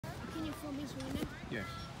film me swinging? Yes.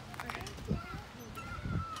 Okay.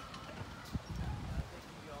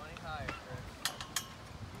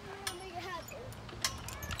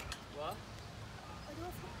 What? I do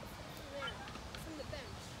it from the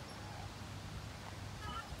bench.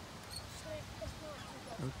 So it's not too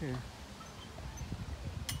Okay.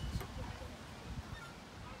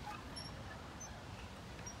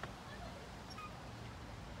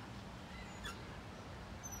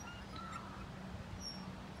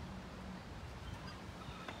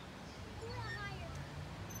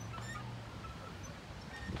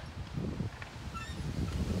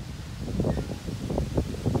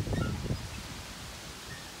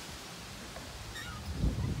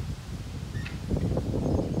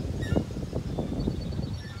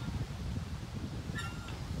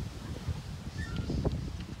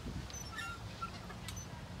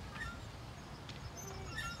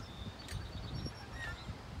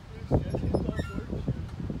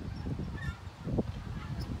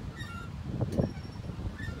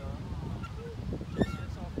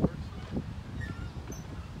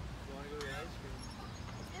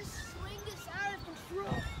 This swing is out of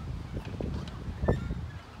control.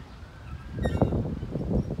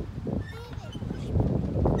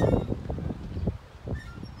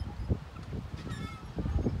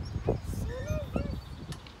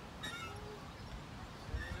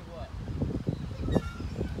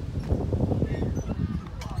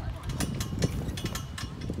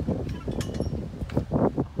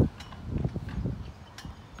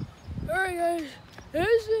 Alright guys,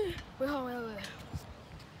 there's it. Wait.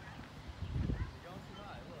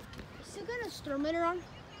 Still got a thermometer on?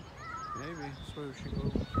 Maybe. That's why we should go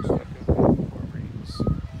before it rains.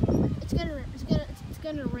 It's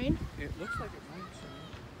gonna rain. It looks like it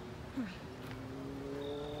might.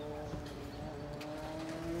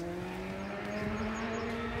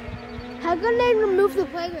 How can they remove the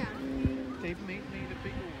playground? They've made a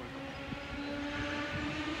bigger one.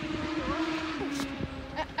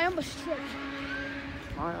 I almost tripped.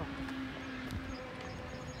 Smile.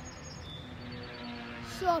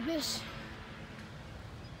 Stop this.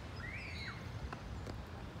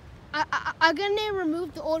 I'm gonna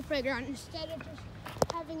remove the old playground instead of just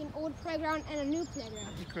having an old playground and a new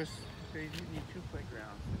playground. Because they didn't need two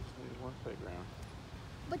playgrounds. They just needed one playground.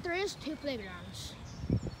 But there is two playgrounds.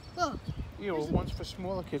 Look. Yeah, well, one's for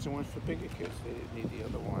smaller kids and one's for bigger kids. They didn't need the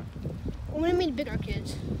other one. What do you mean bigger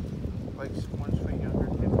kids? Like one's for younger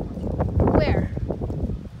kids, one's for... Where?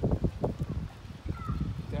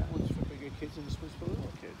 That one's for bigger kids and this one's for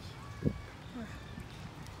little kids.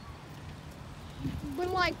 But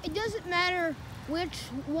like, it doesn't matter which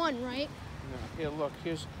one, right? No. Here, look.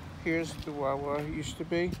 Here's the Wawa used to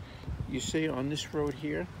be. You see on this road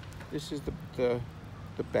here, this is the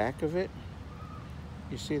back of it.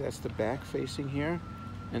 You see that's the back facing here,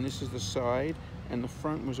 and this is the side, and the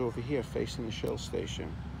front was over here facing the Shell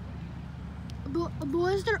station. But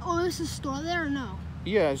was there always a store there or no?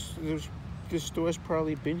 Yes, this store's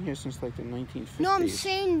probably been here since like the 1950s. No, I'm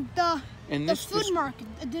saying the food market,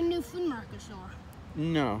 the new food market store.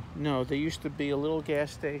 No, there used to be a little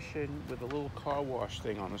gas station with a little car wash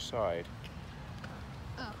thing on the side.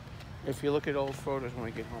 Oh. If you look at old photos when I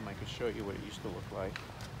get home, I can show you what it used to look like.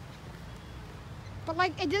 But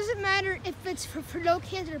like, it doesn't matter if it's for little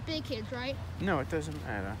kids or big kids, right? No, it doesn't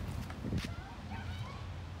matter.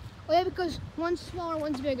 Oh yeah, because one's smaller,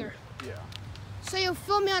 one's bigger. Yeah. So you'll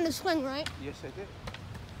film me on the swing, right? Yes, I did.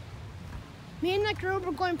 Me and that girl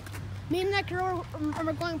were going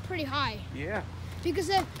pretty high. Yeah.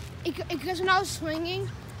 Because when I was swinging,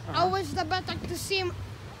 I was about to see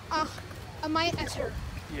a mite as her.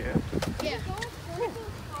 Yeah. Yeah.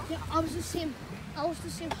 Yeah, I was the same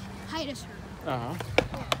height as her. Uh-huh.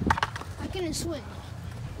 I couldn't swing.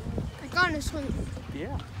 I got in a swing.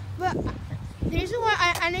 Yeah. But the reason why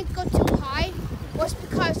I didn't go too high was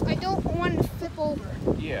because I don't want to flip over.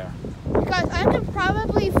 Yeah. Because I could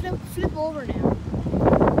probably flip over now.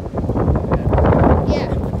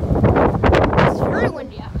 Yeah. It's very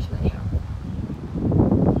windy actually.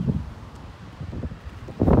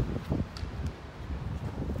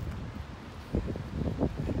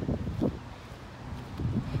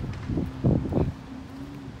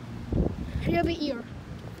 Here be Eeyore.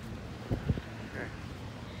 Okay.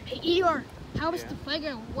 Hey Eeyore, how was the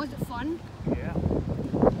playground? Was it fun? Yeah.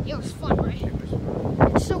 Yeah, it was fun, right? It was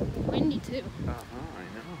fun. It's so windy too. Uh-huh, I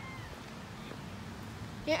know.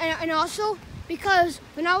 Yeah, and also because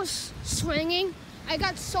when I was swinging, I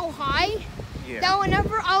got so high that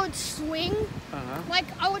whenever I would swing, like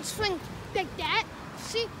I would swing like that.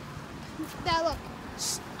 See that? Look,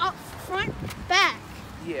 up front, back.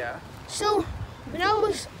 Yeah. So when I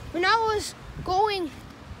was going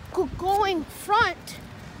going front,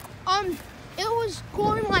 it was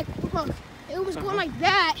going like, look, it was going like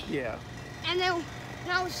that. Yeah. And then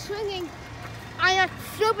when I was swinging, I like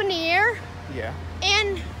flew up in the air. Yeah.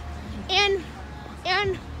 And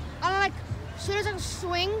I like, as soon as I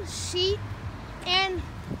swing, seat, and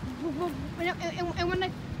when I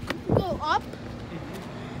go up,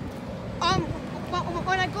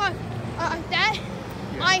 when I go like that,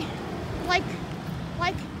 yeah.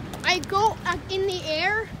 I go in the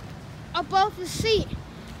air above the seat,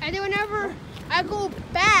 and then whenever I go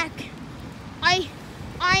back, I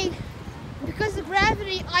because of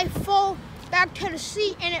gravity, I fall back to the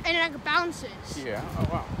seat and it like bounces. Yeah. Oh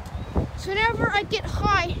wow. So whenever I get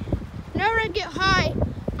high,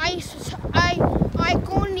 I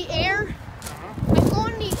go in the air. I go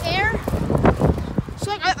in the air.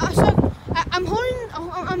 So I'm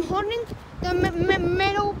holding the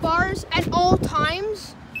metal bars at all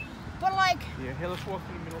times. But like. Yeah. Hey, let's walk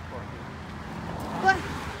to the middle part.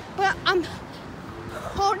 But I'm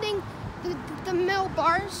holding the metal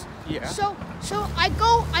bars. Yeah. So I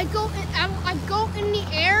go in the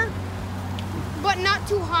air, but not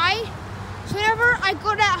too high. So whenever I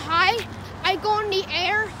go that high, I go in the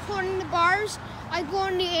air, holding the bars. I go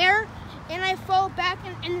in the air, and I fall back,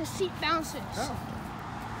 and the seat bounces. Oh.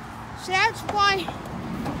 So that's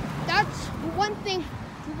one thing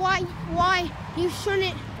why you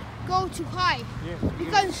shouldn't go too high. Yeah.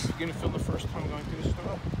 Because you're gonna film the first time going through the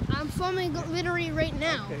store. I'm filming literally right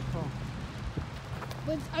now. Okay, cool.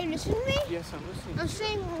 But are you listening to me? Yes, I'm listening. I'm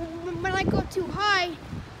saying when I go too high,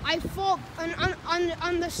 I fall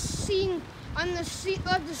on the seat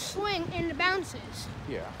of the swing and it bounces.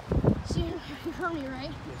 Yeah. See, you heard me,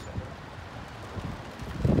 right? Yes, I heard.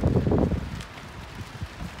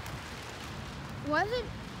 Why is it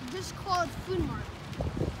just called Food Mart?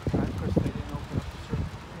 Because they didn't open up a certain thing.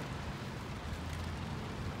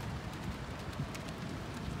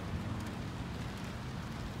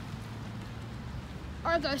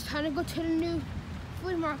 Alright guys, time to go to the new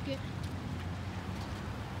food market.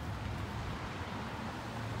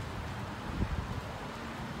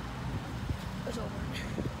 It's over.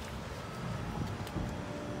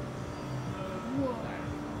 Whoa.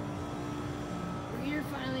 We're here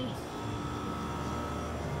finally.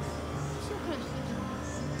 See what kind of things are.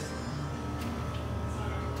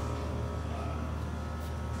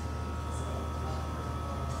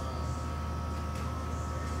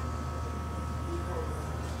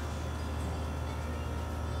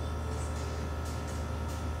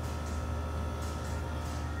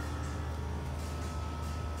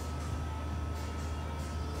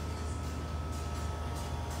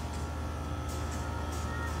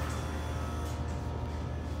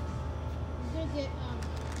 Get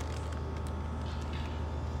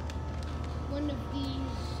one of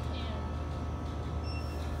these and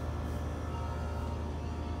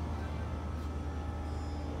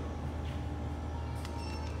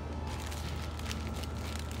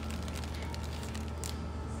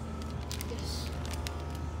this.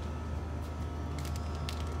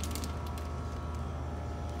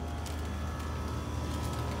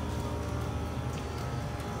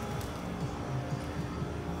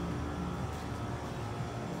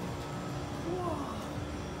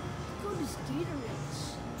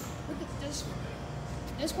 Gatorades. Look at this one.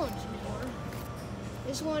 This one's more.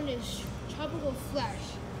 This one is Tropical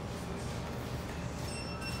Flash.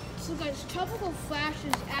 So guys, Tropical Flash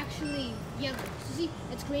is actually yellow. See,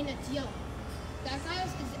 it's green, it's yellow. That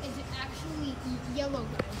guys is actually yellow,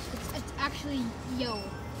 guys. It's actually yellow.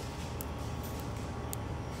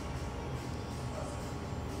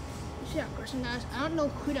 You see that person, guys? I don't know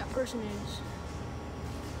who that person is.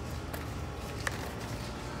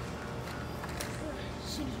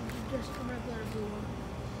 Just a regular blue one.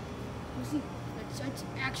 You see, it's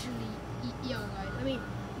actually yellow, guys. I mean,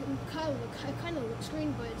 it kind of looks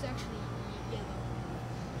green, but it's actually yellow.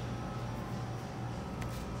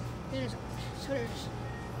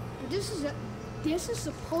 This is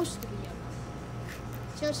supposed to be yellow.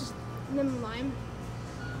 So this is lemon lime.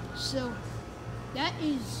 So that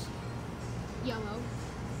is yellow.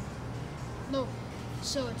 No,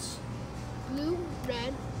 so it's blue,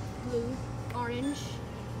 red, blue, orange,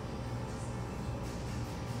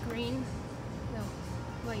 green, no,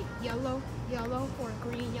 wait, yellow, or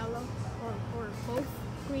green, yellow, or both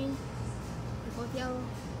green, or both yellow.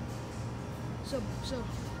 So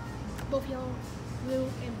both yellow, blue,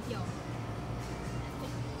 and yellow.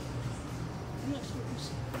 I'm not sure.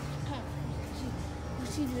 You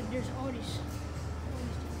see, there's all these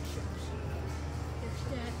different shapes. There's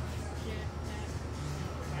that.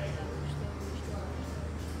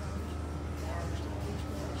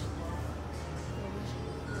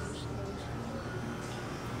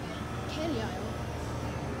 candy aisle.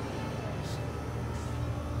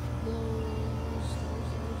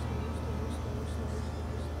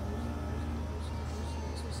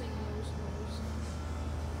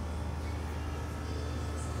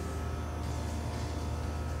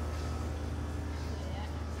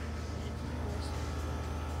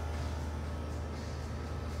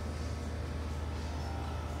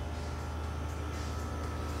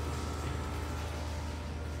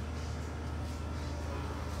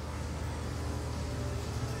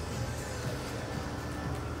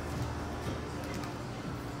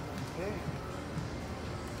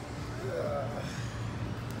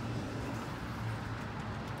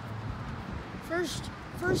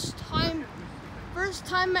 First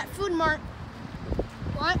time at Food Mart.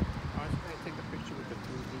 What? I was going to take a picture with the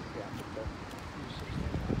 3D camera,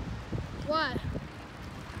 What?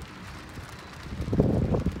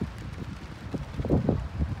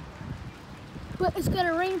 But it's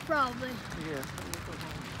gonna rain probably. Yeah.